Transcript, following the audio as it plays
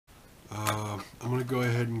I'm going to go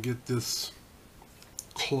ahead and get this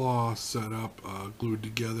claw set up, glued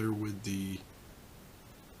together with the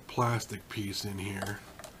plastic piece in here.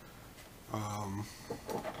 I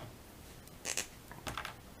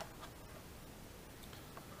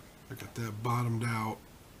got that bottomed out.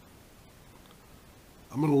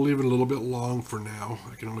 I'm going to leave it a little bit long for now.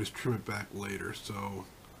 I can always trim it back later, so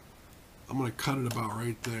I'm going to cut it about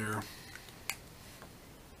right there.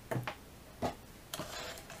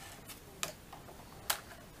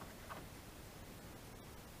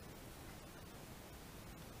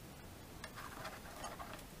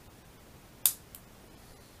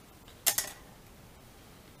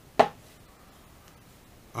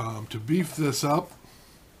 To beef this up,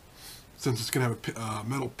 since it's going to have a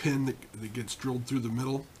metal pin that gets drilled through the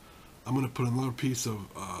middle, I'm going to put another piece of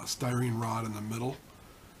styrene rod in the middle,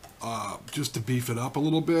 just to beef it up a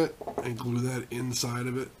little bit and glue that inside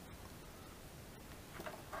of it.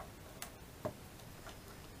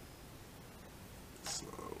 So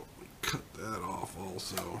let me cut that off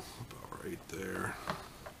also, about right there.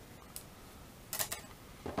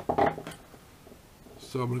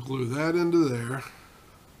 So I'm going to glue that into there.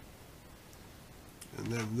 And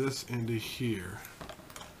then this into here.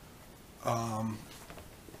 I'm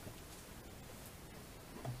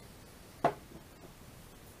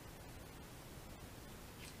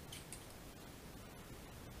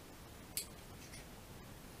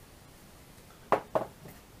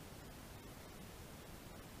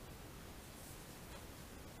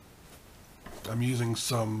using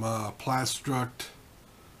some Plastruct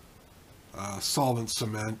solvent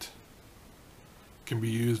cement. Can be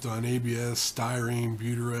used on ABS, styrene,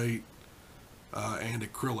 butyrate, and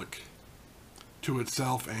acrylic to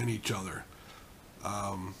itself and each other.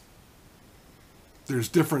 There's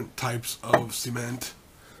different types of cement.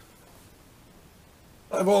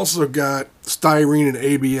 I've also got styrene and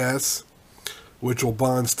ABS, which will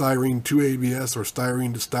bond styrene to ABS or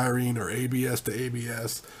styrene to styrene or ABS to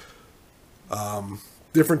ABS.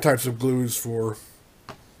 Different types of glues or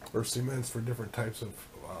cements for different types of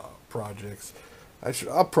projects.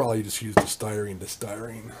 I'll probably just use the styrene to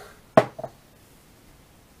styrene.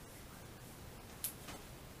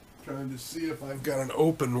 Trying to see if I've got an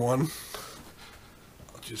open one.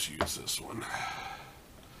 I'll just use this one.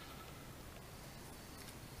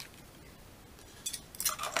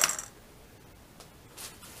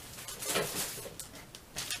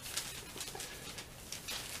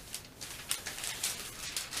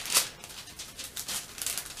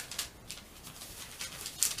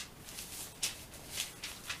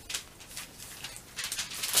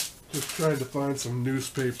 Just trying to find some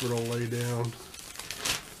newspaper to lay down.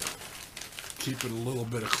 Keep it a little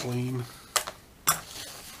bit of clean.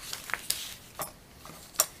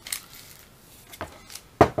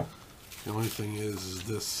 The only thing is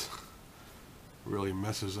this really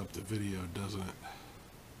messes up the video, doesn't it?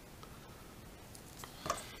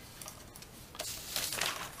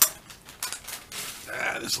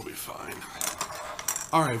 This will be fine.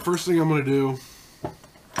 Alright, first thing I'm going to do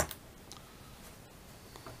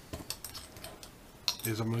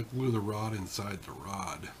is I'm going to glue the rod inside the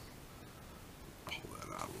rod. Pull that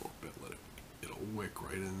out a little bit, it'll wick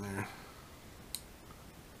right in there.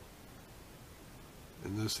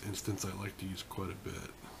 In this instance, I like to use quite a bit.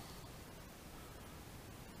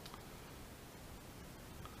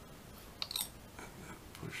 And then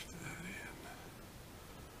push that in.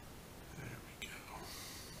 There we go.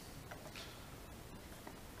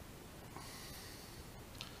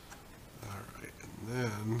 Alright, and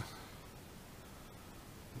then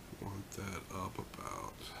want that up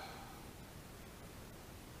about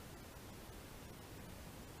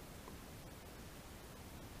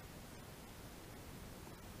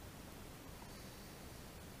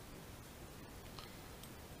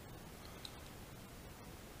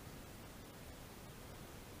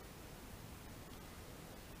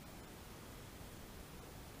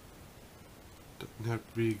doesn't have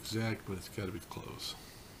to be exact, but it's got to be close.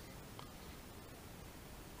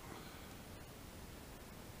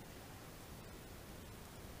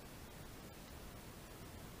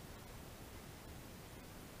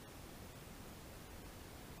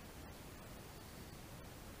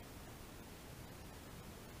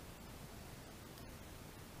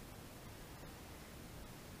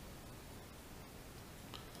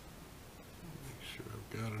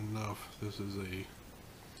 Got enough. This is a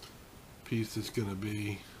piece that's going to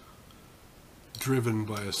be driven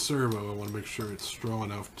by a servo. I want to make sure it's strong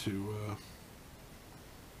enough to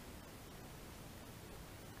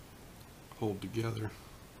hold together.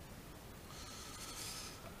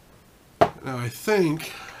 Now I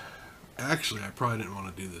think, actually I probably didn't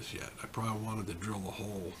want to do this yet. I probably wanted to drill the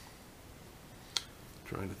hole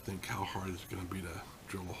Trying to think how hard it's going to be to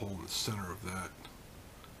drill a hole in the center of that.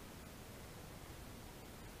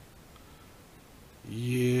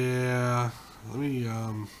 Yeah, let me,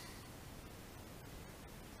 I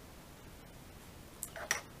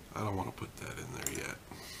don't want to put that in there yet.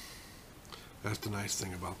 That's the nice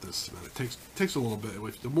thing about this cement. It takes a little bit.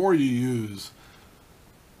 The more you use,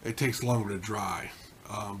 it takes longer to dry,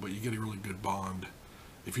 but you get a really good bond.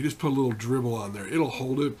 If you just put a little dribble on there, it'll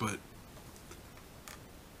hold it, but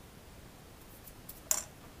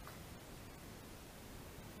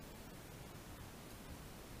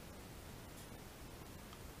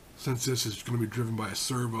since this is going to be driven by a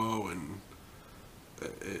servo, and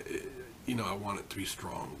you know, I want it to be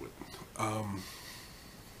strong.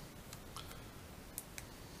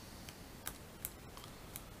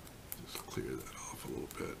 Just clear that off a little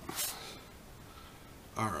bit.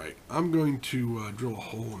 All right, I'm going to drill a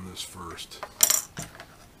hole in this first.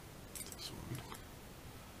 This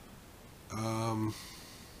one.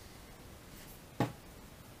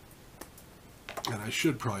 And I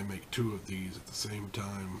should probably make 2 of these at the same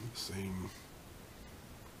time.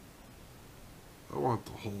 I want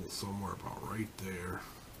the hole somewhere about right there.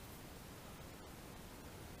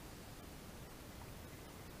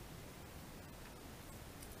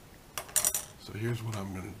 So here's what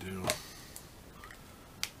I'm going to do.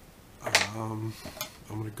 I'm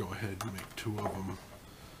going to go ahead and make 2 of them.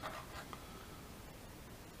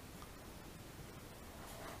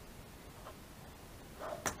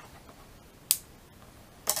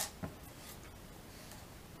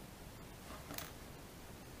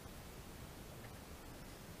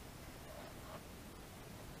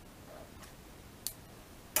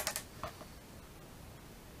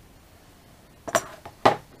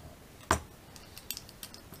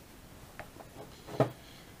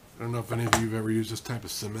 I don't know if any of you have ever used this type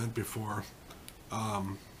of cement before.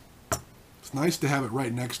 It's nice to have it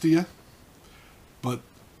right next to you, but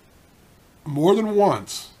more than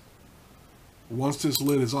once this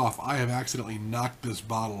lid is off, I have accidentally knocked this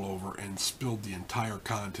bottle over and spilled the entire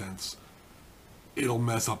contents. It'll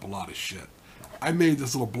mess up a lot of shit. I made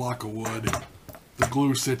this little block of wood. The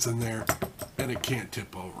glue sits in there, and it can't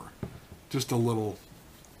tip over. Just a little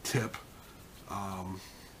tip.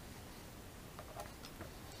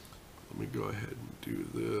 Let me go ahead and do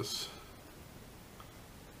this.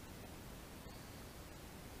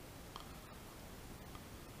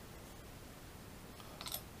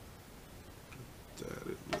 Put that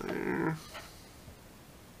in there.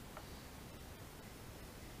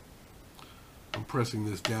 I'm pressing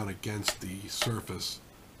this down against the surface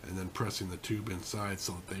and then pressing the tube inside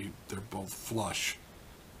so that they're both flush.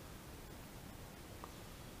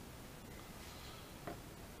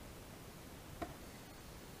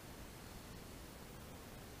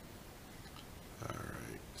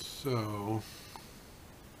 So,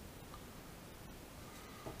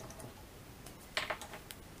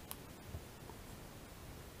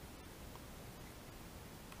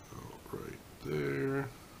 right there.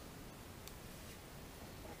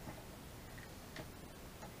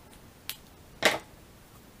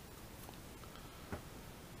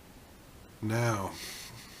 Now,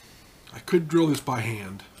 I could drill this by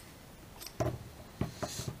hand.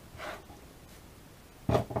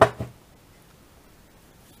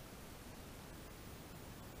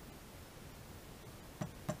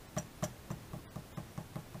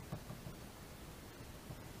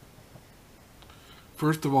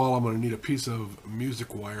 First of all, I'm going to need a piece of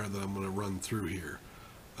music wire that I'm going to run through here.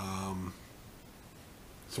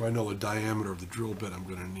 So I know the diameter of the drill bit I'm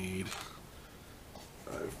going to need.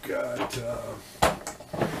 I've got some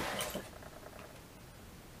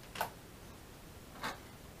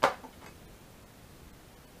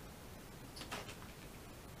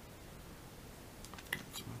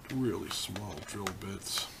really small drill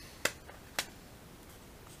bits.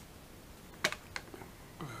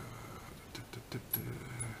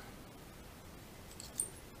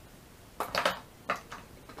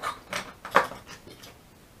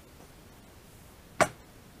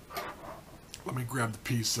 Let me grab the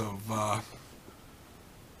piece of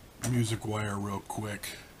music wire real quick,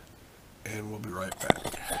 and we'll be right back.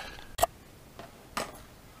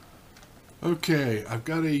 Okay, I've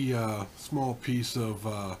got a small piece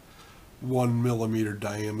of 1 millimeter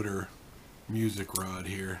diameter music rod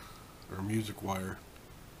here, or music wire.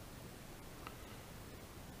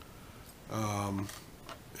 And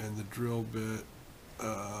the drill bit,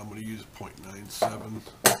 I'm going to use 0.97.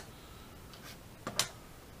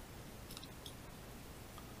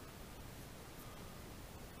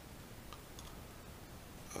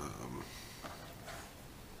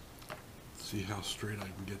 See how straight I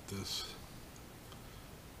can get this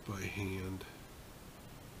by hand.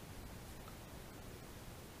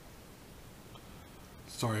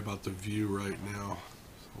 Sorry about the view right now.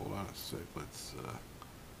 Hold on a sec. Let's.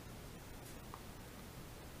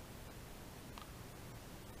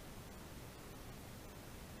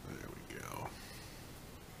 There we go.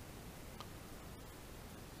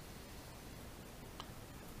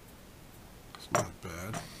 It's not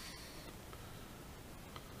bad.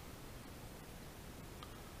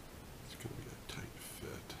 It's going to be a tight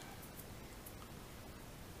fit.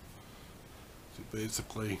 So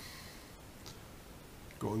basically,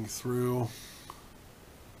 going through,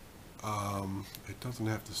 it doesn't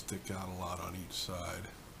have to stick out a lot on each side.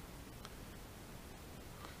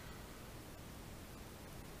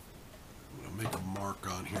 I'm going to make a mark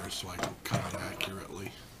on here so I can cut it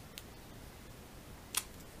accurately.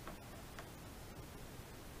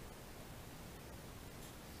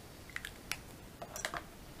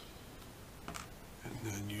 And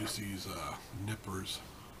then use these nippers.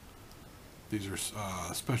 These are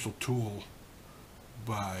a special tool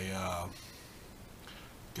by,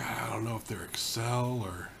 God, I don't know if they're Excel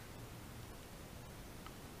or,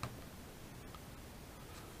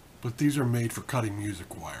 but these are made for cutting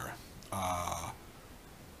music wire.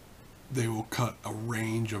 They will cut a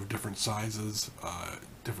range of different sizes,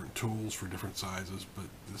 different tools for different sizes, but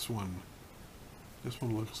this one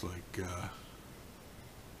looks like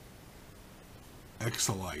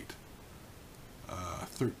Excelite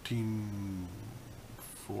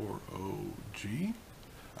 1340G.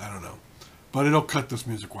 I don't know, but it'll cut this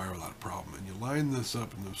music wire without a problem. And you line this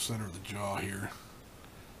up in the center of the jaw here.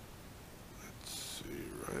 Let's see,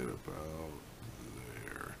 right about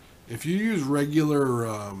there. If you use regular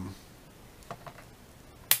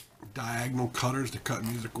diagonal cutters to cut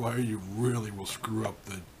music wire, you really will screw up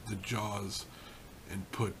the jaws and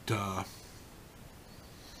put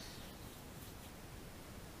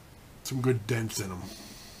some good dents in them.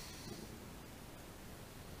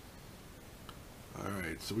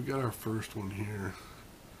 Alright, so we got our first one here.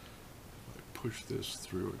 If I push this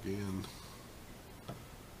through again.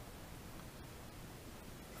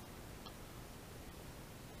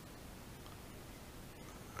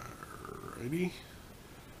 Alrighty.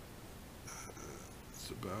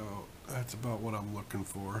 That's about what I'm looking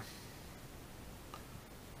for.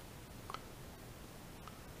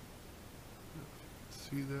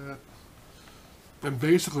 See that? And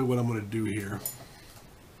basically what I'm going to do here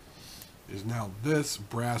is now this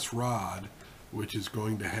brass rod, which is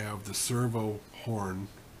going to have the servo horn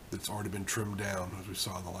that's already been trimmed down, as we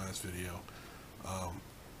saw in the last video.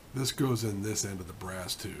 This goes in this end of the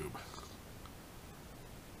brass tube,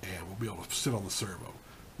 and we'll be able to sit on the servo.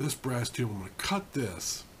 This brass tube, I'm going to cut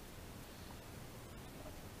this,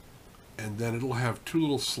 and then it'll have two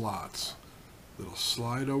little slots that'll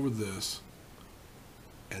slide over this,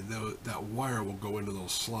 and that wire will go into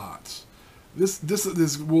those slots. This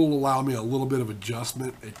will allow me a little bit of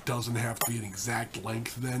adjustment. It doesn't have to be an exact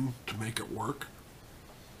length then to make it work.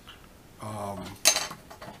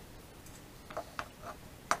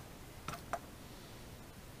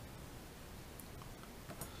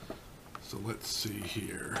 So let's see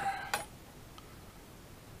here.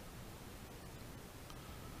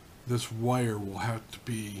 This wire will have to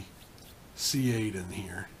be C8 in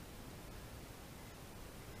here.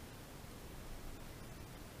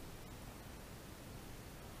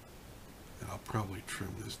 And I'll probably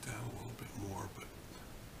trim this down a little bit more, but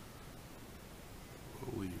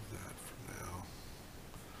we'll leave that for now.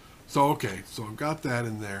 So, okay, so I've got that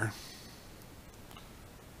in there.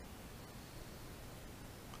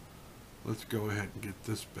 Let's go ahead and get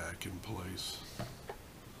this back in place.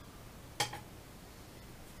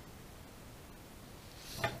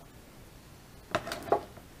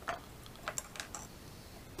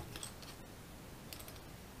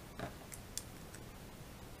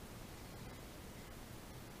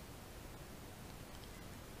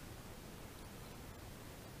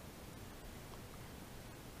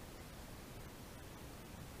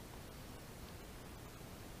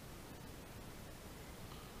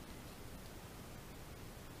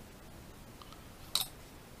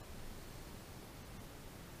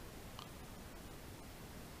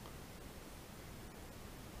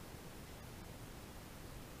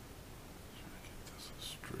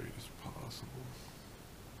 Straight as possible.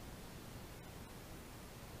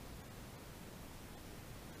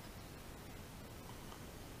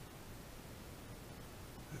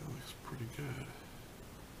 That looks pretty good.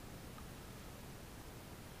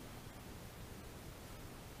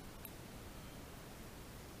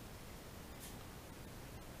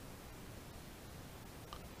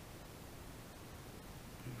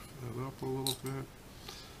 Beef that up a little bit.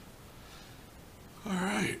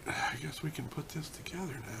 Alright, I guess we can put this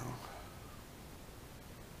together now.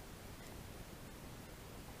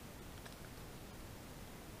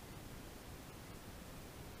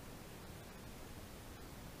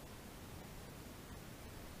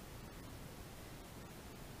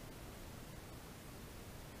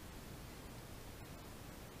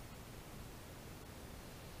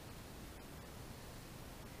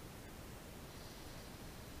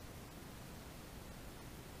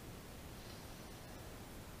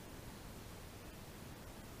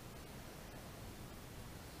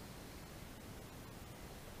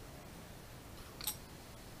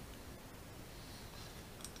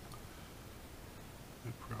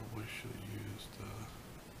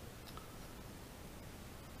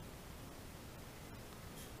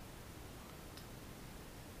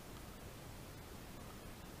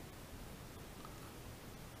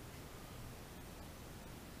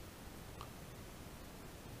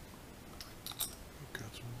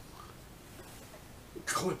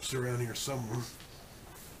 clips around here somewhere.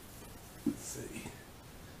 Let's see.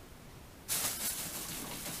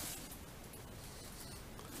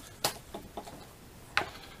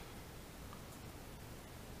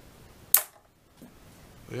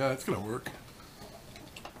 Yeah, it's gonna work.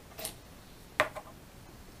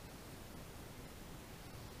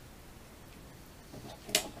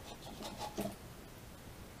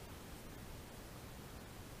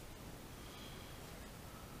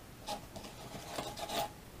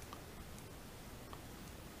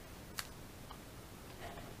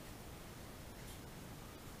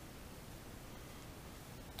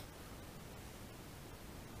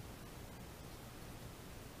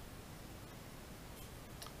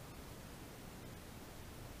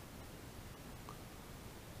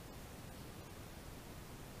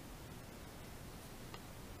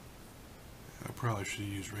 I probably should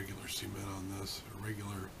use regular cement on this, or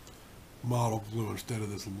regular model glue instead of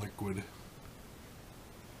this liquid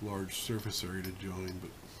large surface area to join, but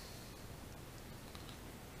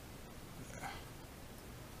yeah,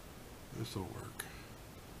 this will work.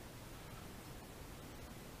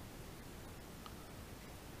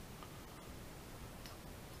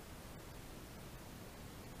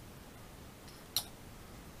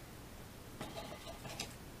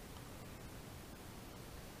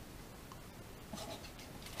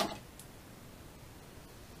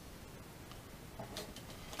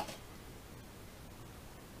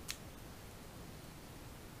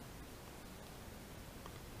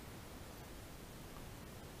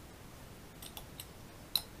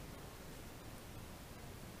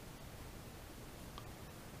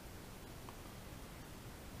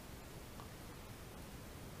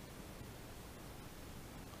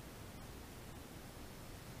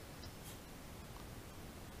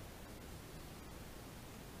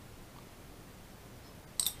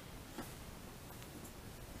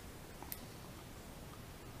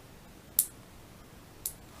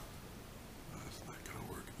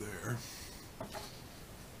 There.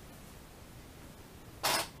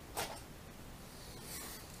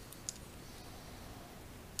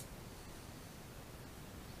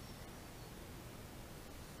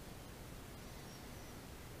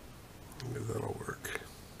 Maybe that'll work.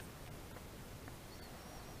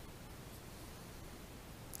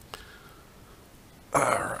 All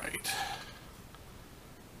right.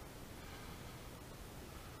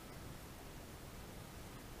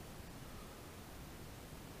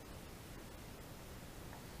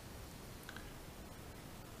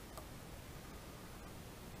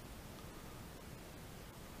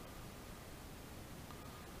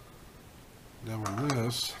 Now on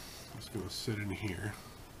this, it's going to sit in here.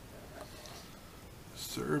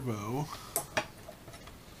 Servo.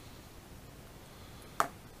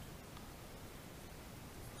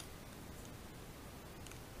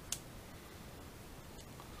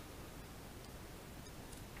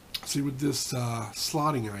 See, with this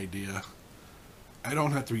slotting idea, I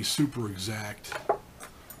don't have to be super exact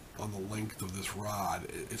on the length of this rod.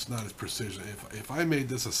 It's not as precision. If I made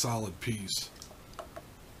this a solid piece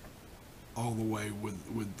all the way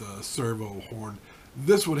with the servo horn,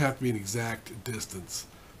 this would have to be an exact distance.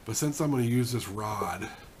 But since I'm going to use this rod,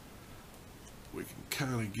 we can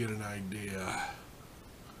kind of get an idea.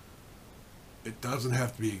 It doesn't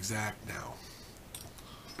have to be exact now.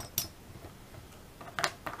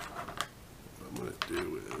 What I'm going to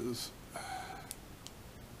do is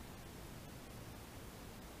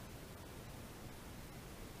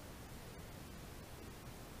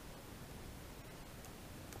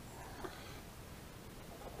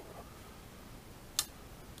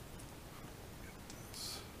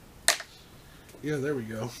yeah, there we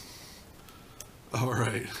go. All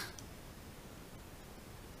right.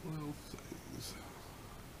 Little things.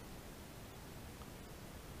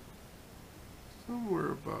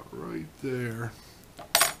 Somewhere about right there.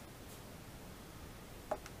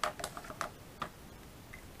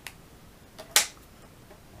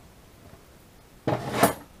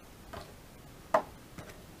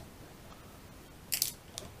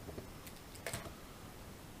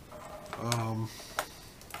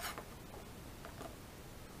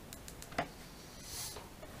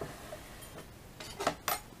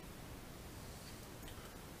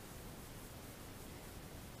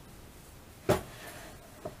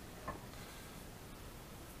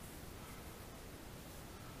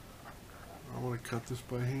 I want to cut this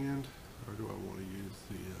by hand, or do I want to use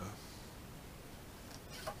the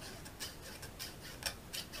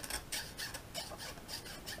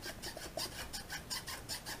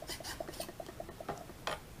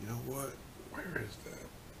you know what? Where is that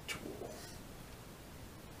tool?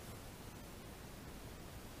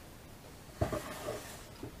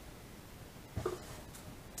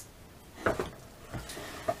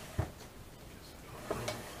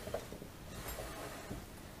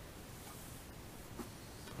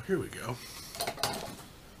 here we go.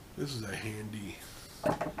 This is a handy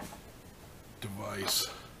device.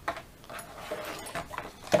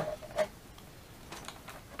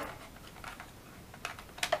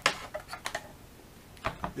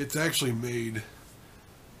 It's actually made,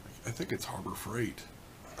 I think it's Harbor Freight,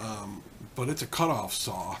 but it's a cutoff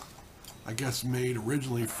saw. I guess made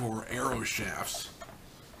originally for arrow shafts,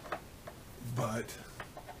 but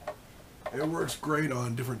it works great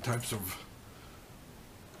on different types of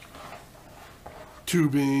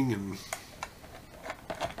tubing and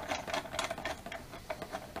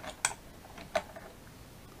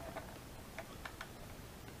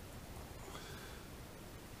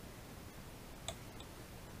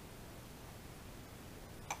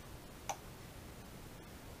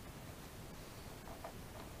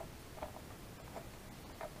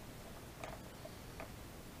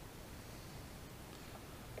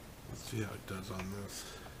let's see how it does on this.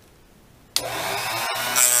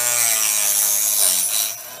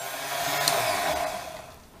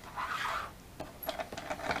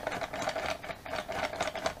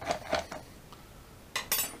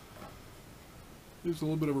 There's a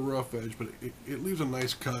little bit of a rough edge, but it leaves a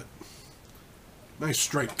nice cut, nice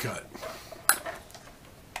straight cut.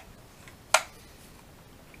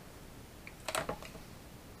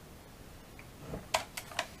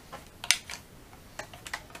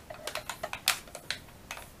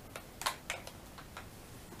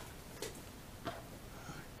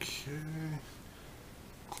 Okay,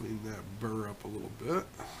 clean that burr up a little bit.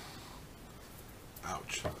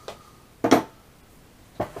 Ouch.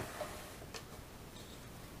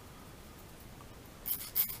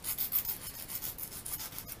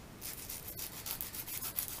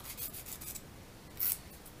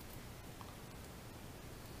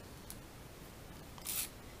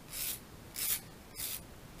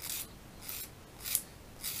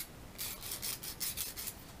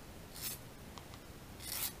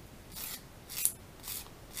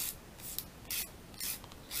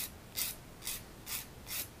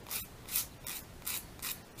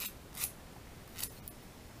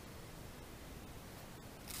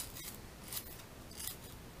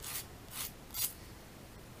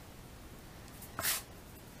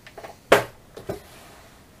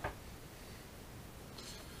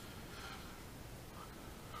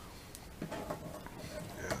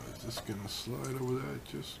 Just gonna slide over that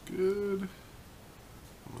just good.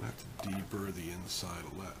 I'm gonna have to deburr the inside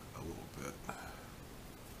a little bit.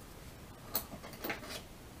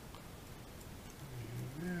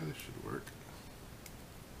 Yeah, this should work.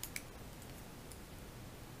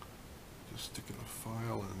 Just sticking a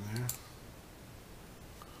file in there.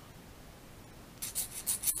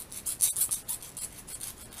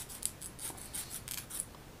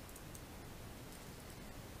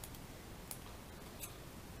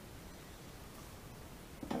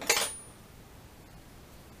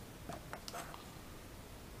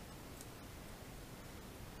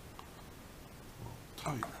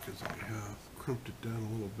 Tight because I have crimped it down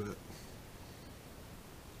a little bit.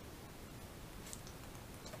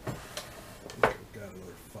 I think I've got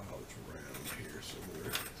another file that's around here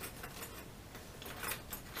somewhere.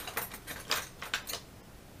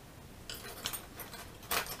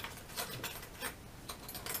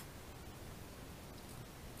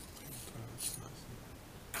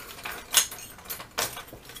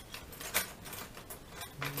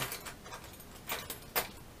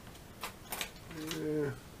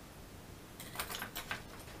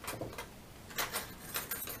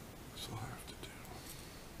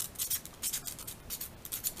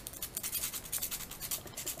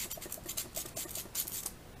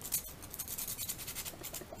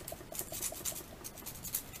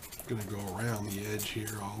 Going to go around the edge here,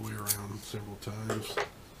 all the way around several times.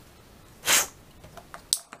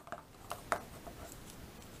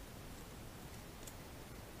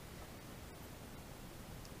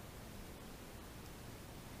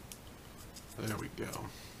 There we go.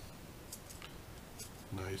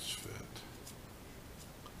 Nice fit.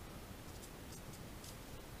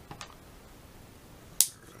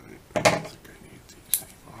 All right, I think I need these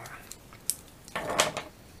anymore.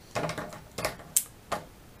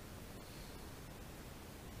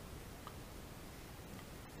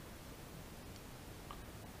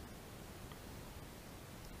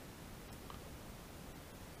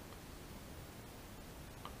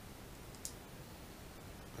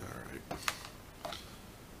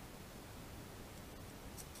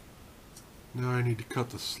 Now I need to cut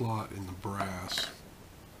the slot in the brass.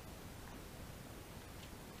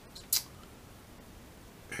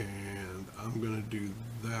 And I'm going to do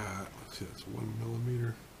that. Let's see, that's 1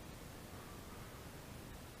 millimeter.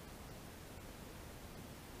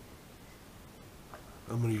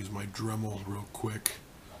 I'm going to use my Dremel real quick.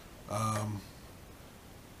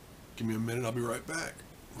 Give me a minute, I'll be right back.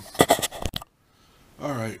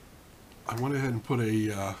 Alright, I went ahead and put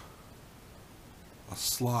a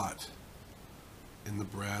slot in the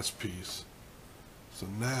brass piece. So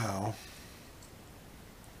now,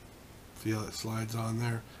 see how it slides on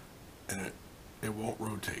there? And it won't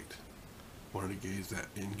rotate when it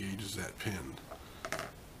engages that pin.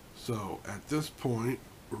 So at this point,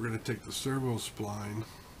 we're going to take the servo spline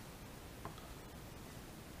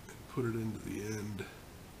and put it into the end.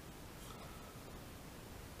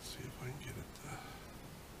 Let's see if I can get it.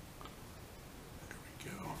 There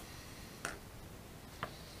we go.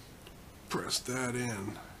 Press that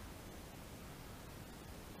in.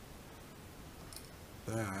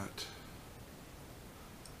 That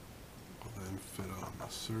will then fit on the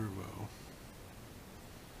servo.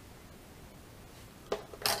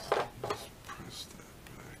 Just press that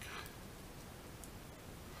back.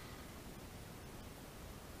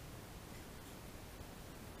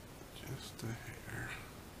 Just a hair.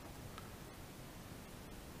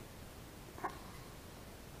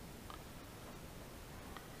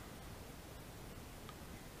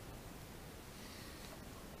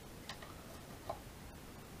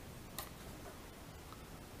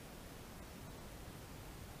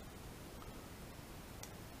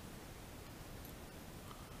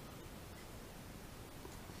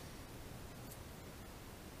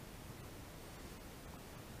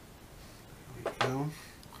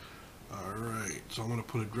 Alright, so I'm going to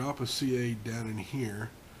put a drop of CA down in here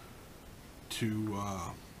to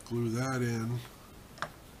glue that in,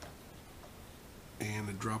 and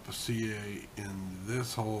a drop of CA in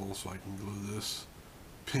this hole so I can glue this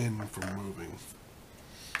pin from moving.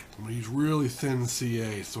 I'm going to use really thin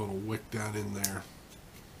CA so it'll wick down in there,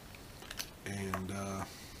 and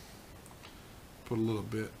put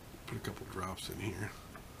a couple drops in here.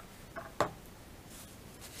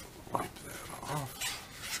 Wipe that off.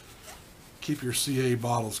 Keep your CA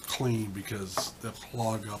bottles clean because they'll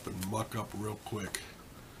clog up and muck up real quick,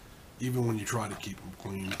 even when you try to keep them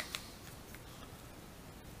clean.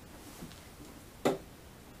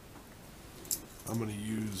 I'm going to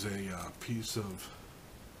use a piece of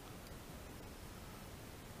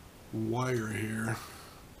wire here.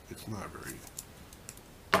 It's not very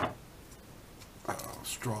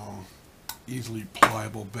strong, easily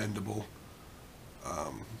pliable, bendable. I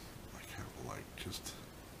kind of like just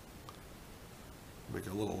make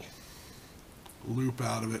a little loop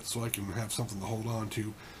out of it so I can have something to hold on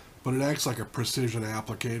to, but it acts like a precision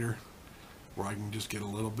applicator where I can just get a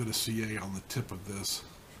little bit of CA on the tip of this.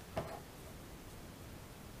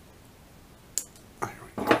 There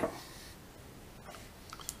we go.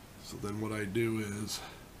 So then what I do is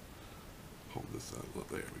hold this out.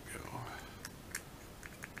 There we go.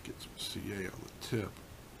 Get some CA on the tip.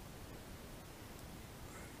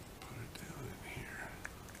 Put it down in here.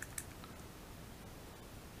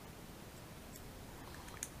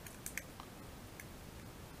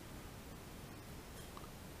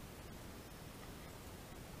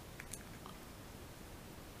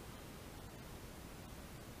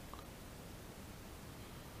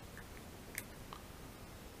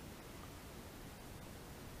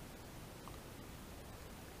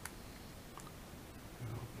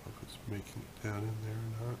 Making it down in there or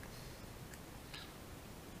not.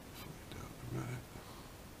 Find out in a minute.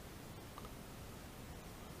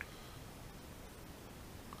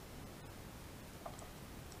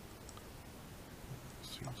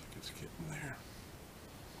 Seems like it's getting there.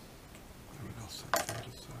 I'll set that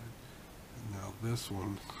aside. And now this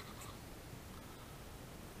one.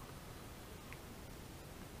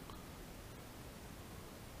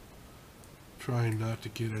 Trying not to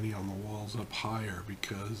get any on the walls up higher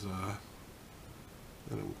because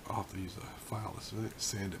then I'll have to use a file to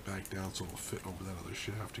sand it back down so it'll fit over that other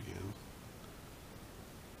shaft again.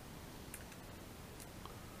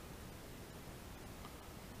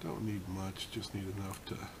 Don't need much, just need enough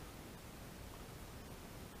to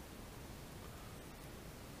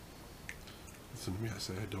listen to me. I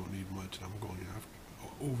say I don't need much, and I'm going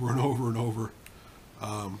after over and over and over.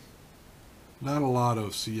 Not a lot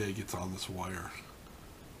of CA gets on this wire.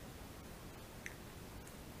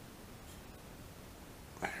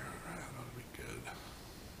 There, that ought to be good.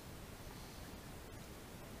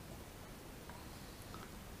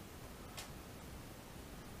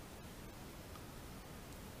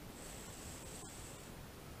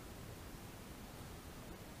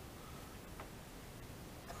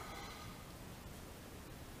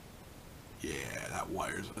 Yeah,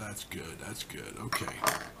 that's good, that's good, okay.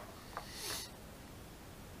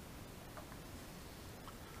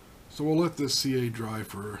 So we'll let this CA dry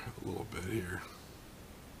for a little bit here.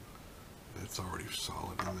 It's already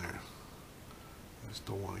solid in there. I just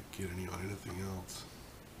don't want to get any on anything else.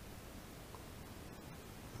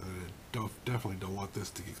 I definitely don't want this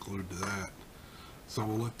to get glued to that. So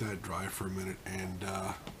we'll let that dry for a minute, and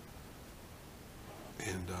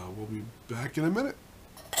we'll be back in a minute.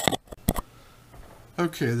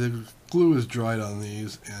 Okay, the glue is dried on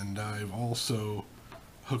these, and I've also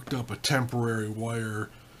hooked up a temporary wire.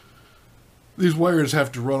 These wires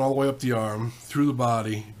have to run all the way up the arm, through the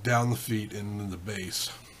body, down the feet, and into the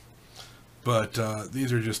base. But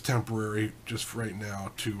these are just temporary, just right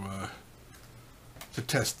now, to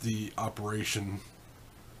test the operation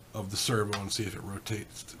of the servo and see if it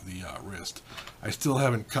rotates the wrist. I still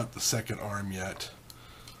haven't cut the second arm yet,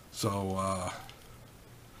 so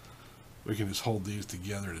we can just hold these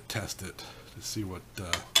together to test it, to see what's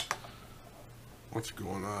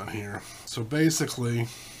going on here. So basically,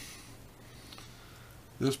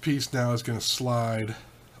 this piece now is going to slide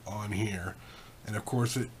on here, and of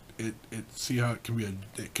course it see how it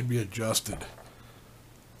can be adjusted.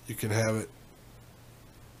 You can have it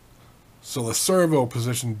so the servo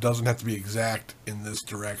position doesn't have to be exact in this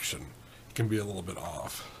direction. It can be a little bit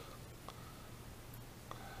off.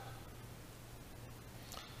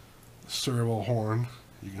 The servo horn,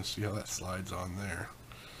 you can see how that slides on there.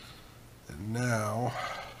 And now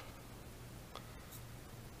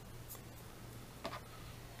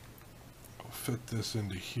I'll fit this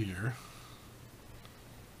into here.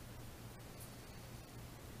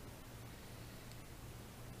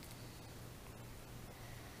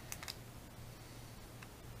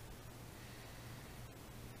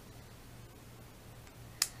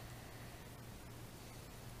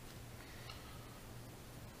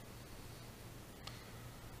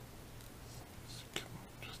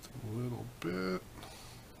 Little bit.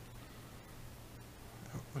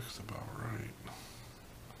 That looks about right.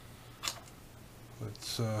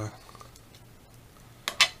 Let's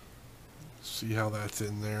see how that's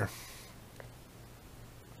in there.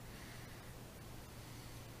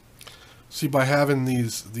 See, by having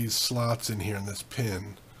these slots in here and this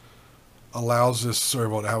pin allows this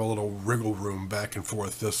servo to have a little wriggle room back and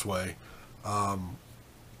forth this way,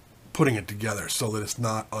 putting it together so that it's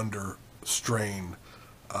not under strain.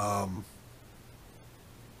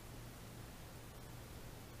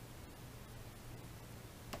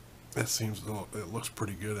 It seems it looks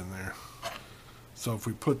pretty good in there. So if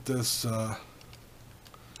we put this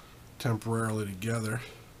temporarily together,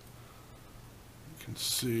 you can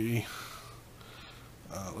see.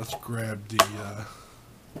 Let's grab the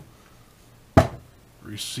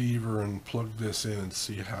receiver and plug this in and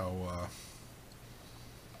see how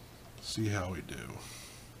we do.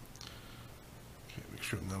 Okay, make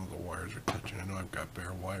sure none of the wires are touching. I know I've got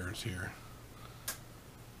bare wires here.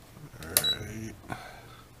 Alright.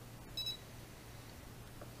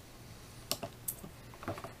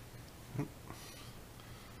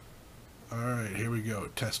 Alright, here we go,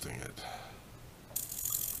 testing it.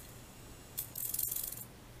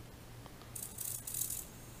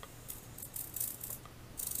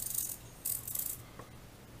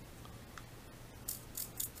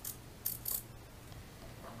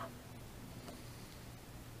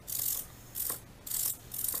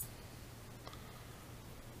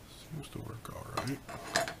 Seems to work all right.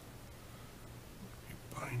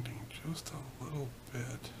 Binding just a little bit.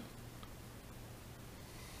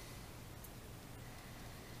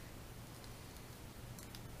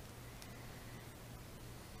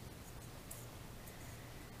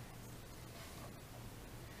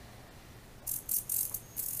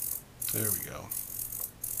 There we go.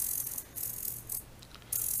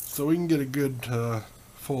 So we can get a good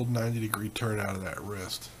full 90-degree turn out of that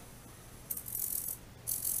wrist.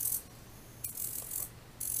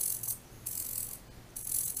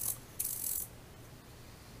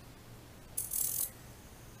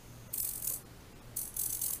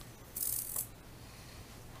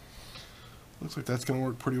 Looks like that's going to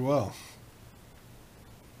work pretty well.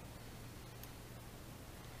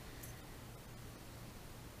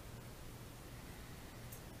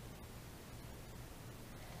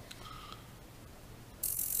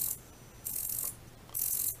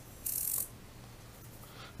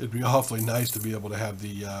 It'd be awfully nice to be able to have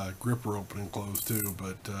the gripper open and closed too,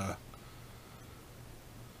 but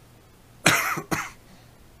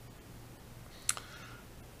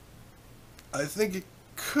I think it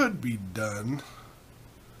could be done.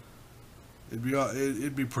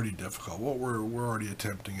 It'd be pretty difficult. What we're already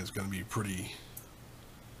attempting is going to be pretty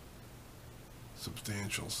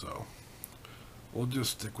substantial, so we'll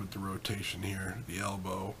just stick with the rotation here, the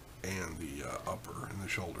elbow and the upper and the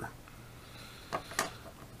shoulder.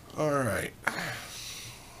 All right.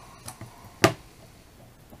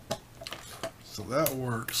 So that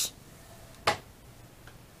works.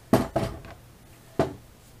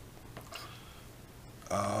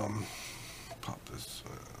 Pop this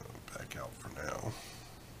back out for now.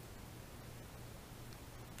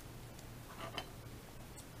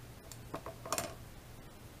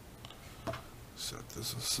 Set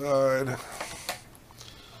this aside.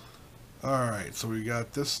 Alright, so we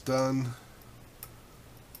got this done.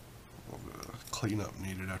 A little bit of cleanup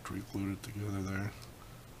needed after we glued it together there.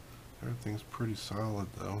 Everything's pretty solid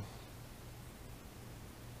though.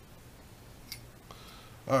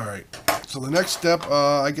 Alright, so the next step,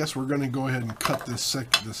 I guess we're going to go ahead and cut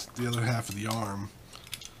the other half of the arm.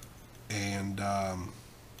 And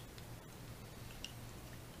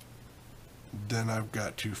then I've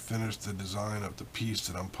got to finish the design of the piece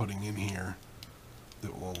that I'm putting in here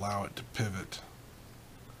that will allow it to pivot.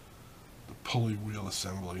 The pulley wheel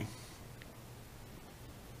assembly.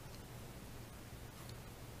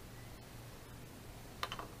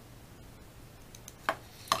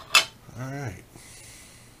 Alright.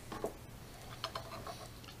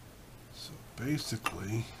 So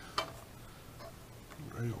basically,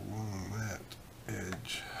 right along that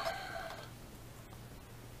edge,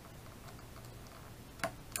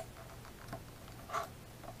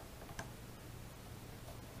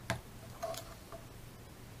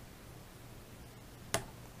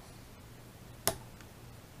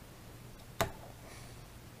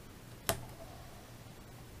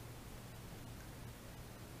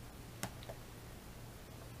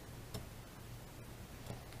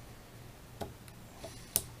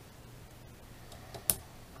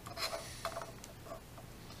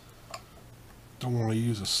 don't want to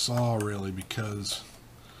use a saw really, because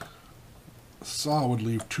a saw would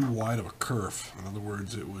leave too wide of a kerf. In other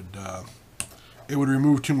words, it would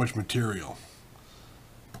remove too much material.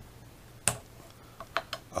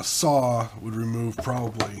 A saw would remove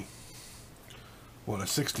probably, what, a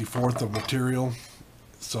 64th of material,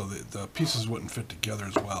 so the pieces wouldn't fit together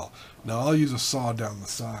as well. Now I'll use a saw down the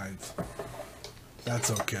sides. That's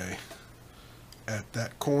okay. At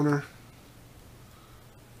that corner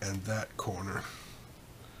and that corner,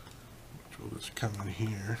 which will just come in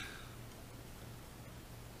here.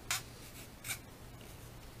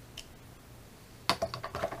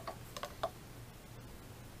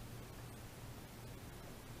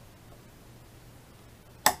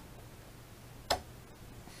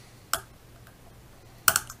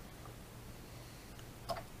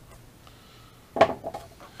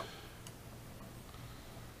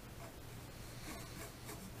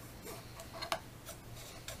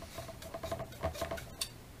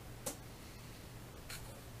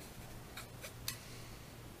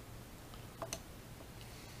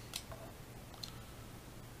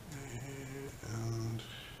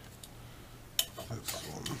 This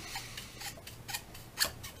one.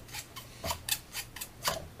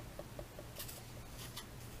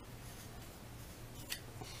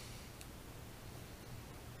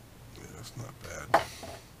 Yeah, that's not bad.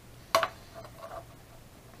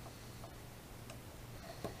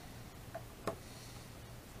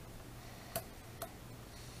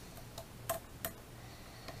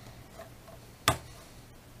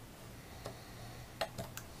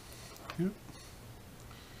 Yep.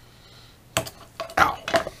 Ow.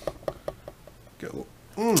 Get a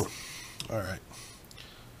little, all right.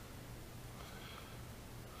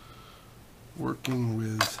 Working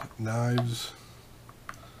with knives,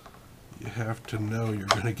 you have to know you're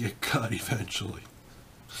going to get cut eventually.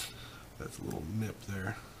 That's a little nip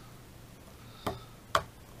there.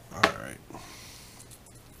 All right.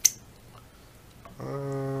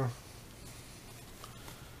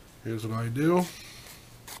 Here's what I do. A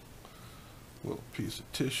little piece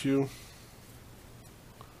of tissue.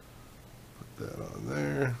 Put that on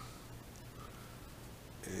there.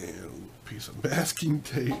 And a little piece of masking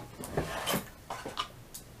tape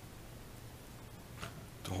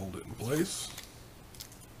to hold it in place.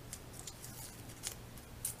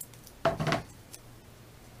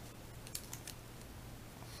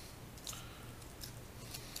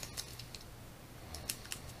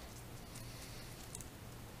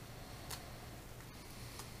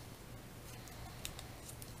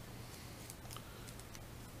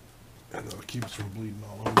 And that'll keep us from bleeding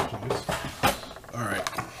all over the place. All right.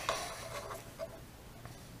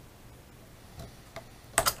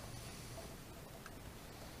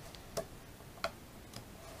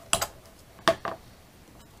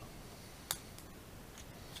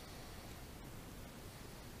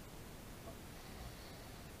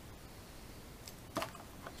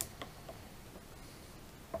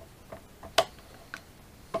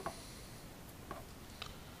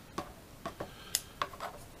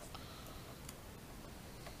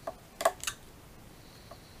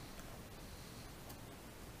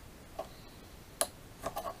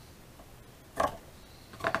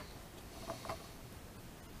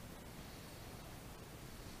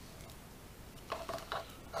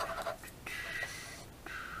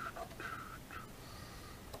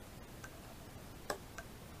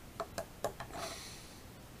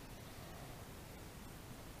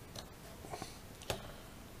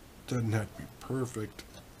 Doesn't have to be perfect.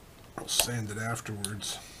 I'll sand it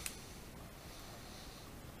afterwards.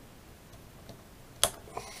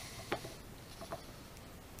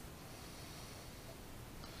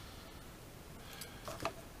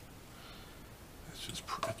 It's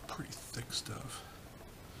pretty thick stuff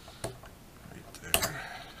right there.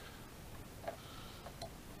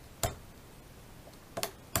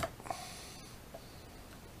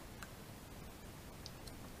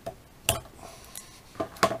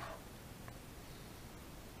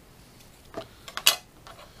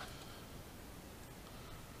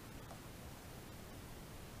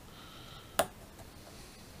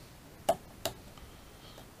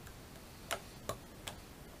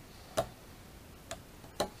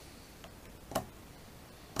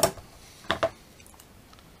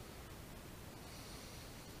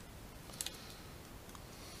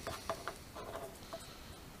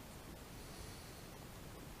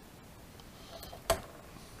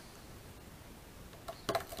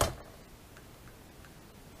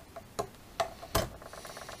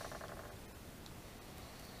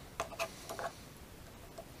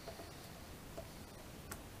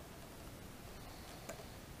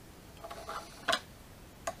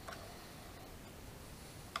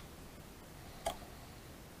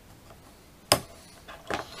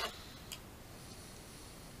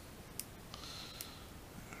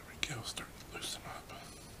 Starting to loosen up.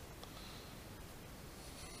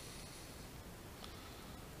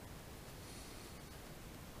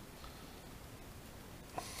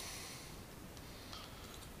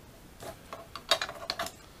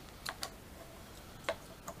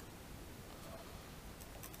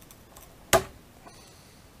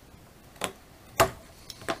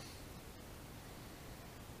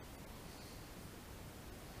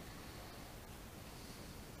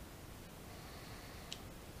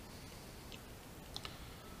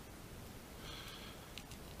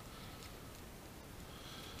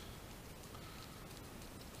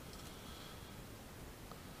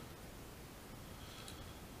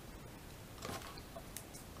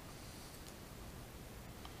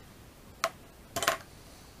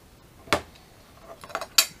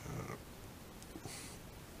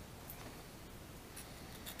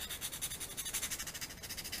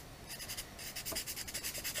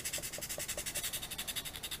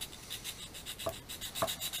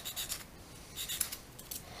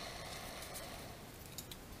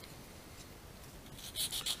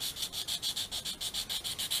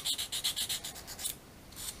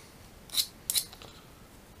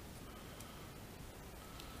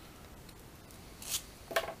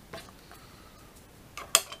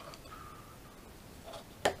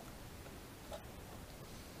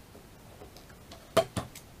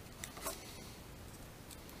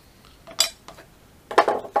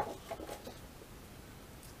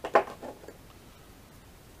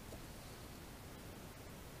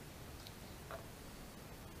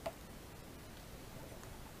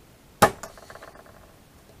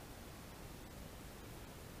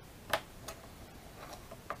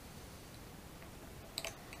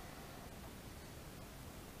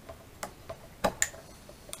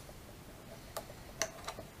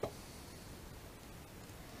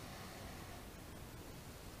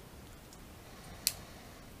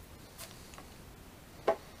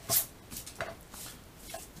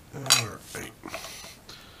 Alright,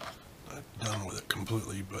 not done with it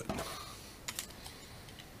completely, but we'll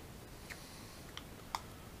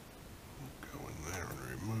go in there and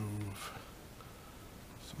remove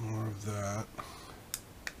some more of that.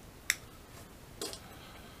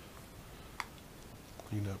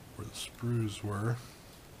 Clean up where the sprues were.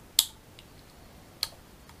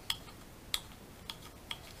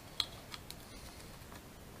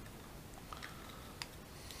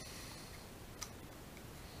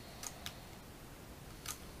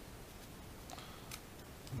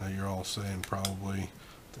 Now you're all saying probably,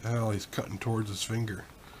 the hell, he's cutting towards his finger.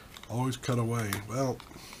 Always cut away. Well,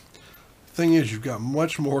 the thing is, you've got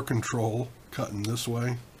much more control cutting this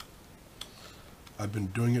way. I've been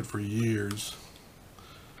doing it for years.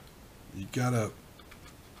 You're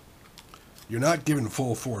not giving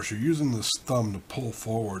full force. You're using this thumb to pull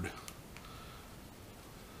forward.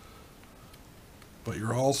 But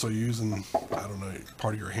you're also using, I don't know,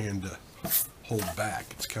 part of your hand to hold back.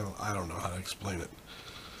 It's kind of, I don't know how to explain it.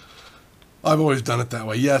 I've always done it that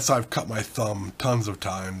way. Yes, I've cut my thumb tons of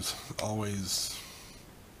times. Always,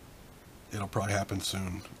 it'll probably happen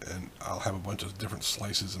soon, and I'll have a bunch of different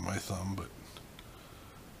slices in my thumb, but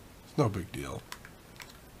it's no big deal.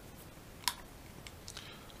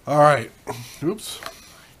 All right. Oops.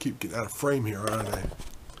 Keep getting out of frame here, aren't I?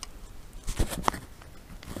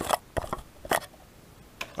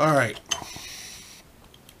 All right.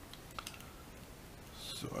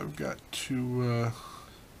 got to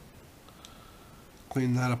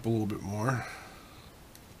clean that up a little bit more.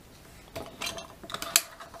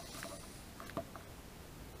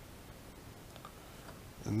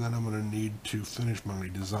 And then I'm going to need to finish my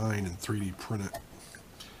design and 3D print it.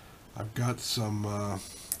 I've got some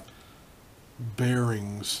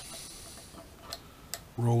bearings,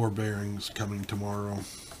 roller bearings coming tomorrow.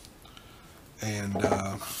 And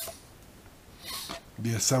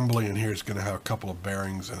the assembly in here is going to have a couple of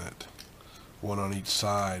bearings in it, one on each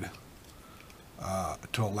side,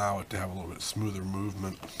 to allow it to have a little bit smoother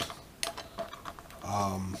movement.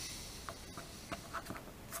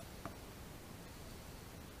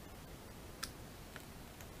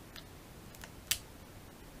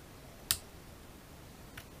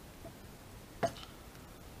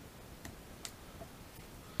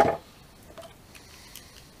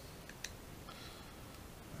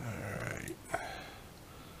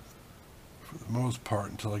 Most part,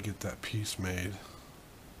 until I get that piece made.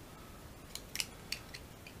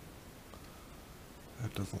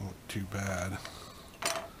 That doesn't look too bad.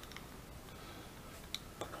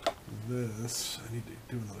 This, I need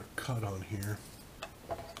to do another cut on here.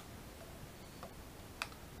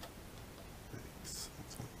 Thanks.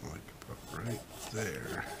 That's like about right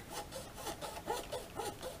there.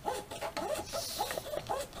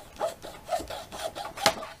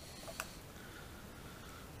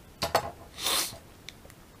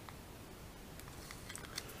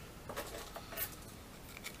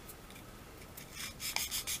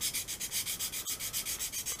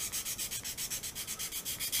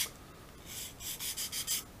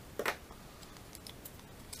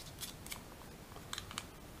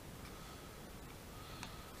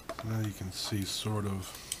 Now you can see sort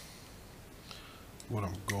of what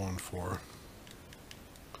I'm going for.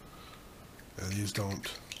 And these don't,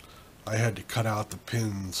 I had to cut out the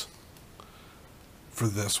pins for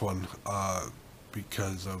this one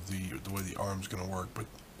because of the way the arm's going to work. But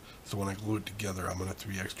so when I glue it together, I'm going to have to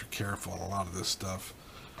be extra careful on a lot of this stuff.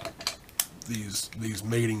 These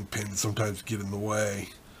mating pins sometimes get in the way.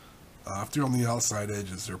 If they're on the outside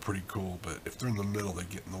edges, they're pretty cool, but if they're in the middle, they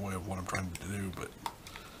get in the way of what I'm trying to do. But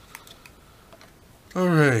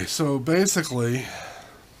okay, so basically,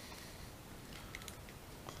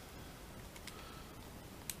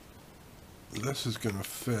 this is going to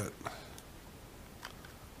fit,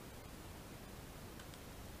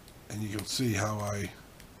 and you can see how I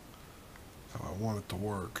want it to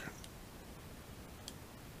work.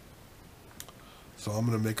 So I'm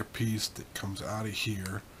going to make a piece that comes out of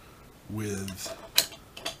here with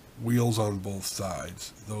wheels on both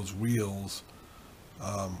sides. Those wheels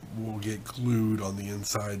will get glued on the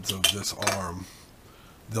insides of this arm.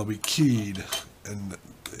 They'll be keyed, and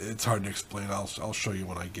it's hard to explain. I'll show you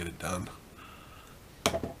when I get it done.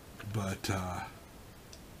 But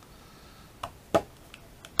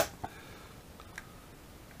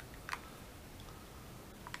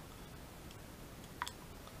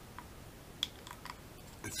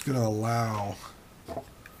it's going to allow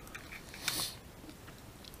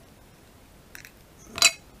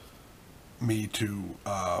me to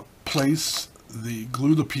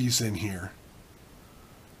glue the piece in here,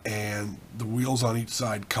 and the wheels on each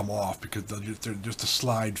side come off because they're just a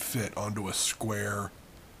slide fit onto a square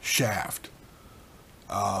shaft,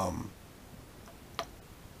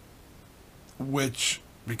 which,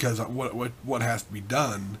 because what has to be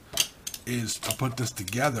done is to put this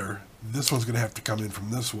together. This one's going to have to come in from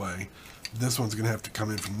this way, this one's going to have to come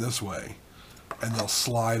in from this way, and they'll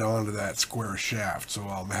slide onto that square shaft. So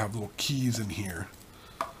I'll have little keys in here.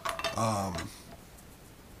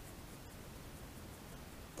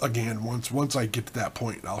 Again, once I get to that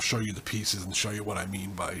point, I'll show you the pieces and show you what I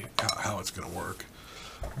mean by how it's going to work.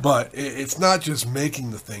 But it's not just making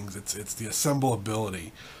the things; it's the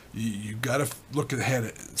assemblability. You got to look ahead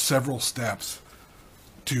at several steps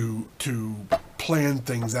to plan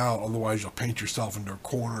things out. Otherwise, you'll paint yourself into a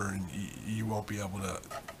corner, and you won't be able to.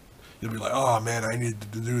 You'll be like, oh man, I need to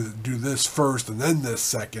do this first, and then this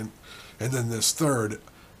second, and then this third,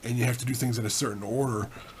 and you have to do things in a certain order,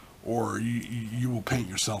 or you will paint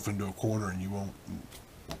yourself into a corner, and you'll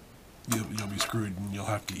be screwed, and you'll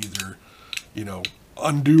have to either,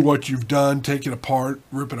 undo what you've done, take it apart,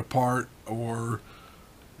 rip it apart, or,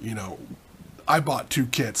 I bought 2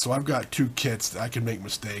 kits, so I've got 2 kits. I can make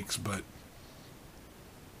mistakes, but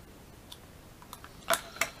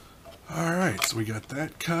alright, so we got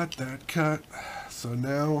that cut. So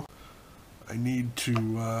now I need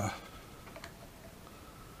to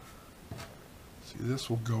see, this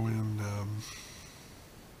will go in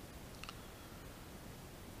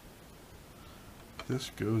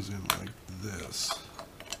this goes in like this.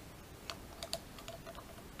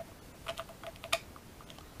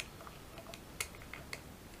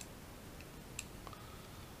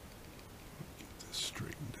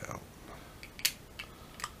 straightened out.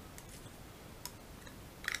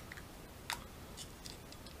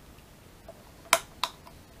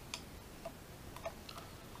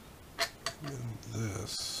 And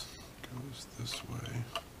this goes this way.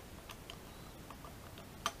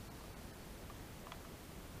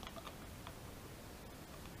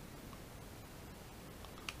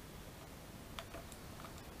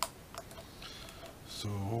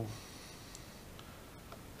 So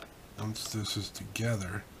once this is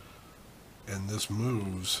together and this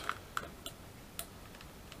moves,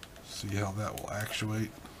 see how that will actuate?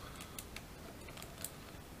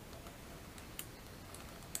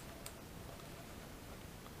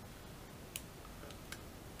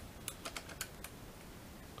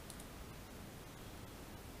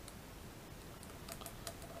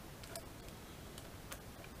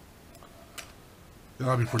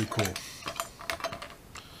 That'll be pretty cool.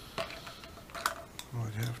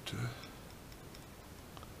 I'd have to.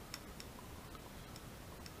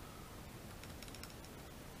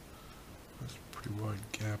 That's a pretty wide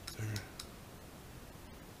gap there.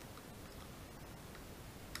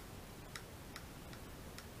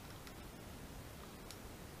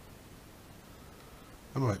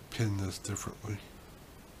 I might pin this differently.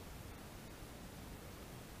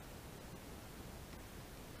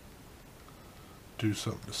 Do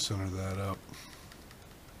something to center that up.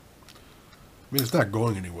 I mean, it's not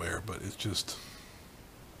going anywhere, but it's just...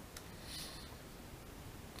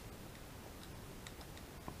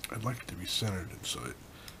 I'd like it to be centered, and so if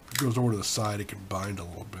it goes over to the side, it can bind a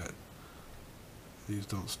little bit. These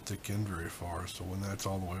don't stick in very far, so when that's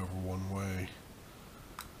all the way over one way,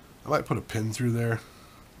 I might put a pin through there.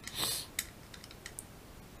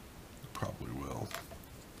 Probably will.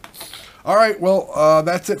 All right, well,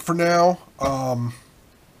 that's it for now.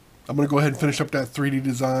 I'm going to go ahead and finish up that 3D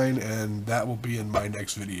design, and that will be in my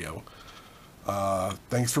next video.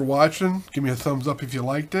 Thanks for watching. Give me a thumbs up if you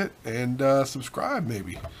liked it, and subscribe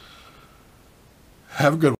maybe.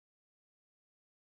 Have a good one.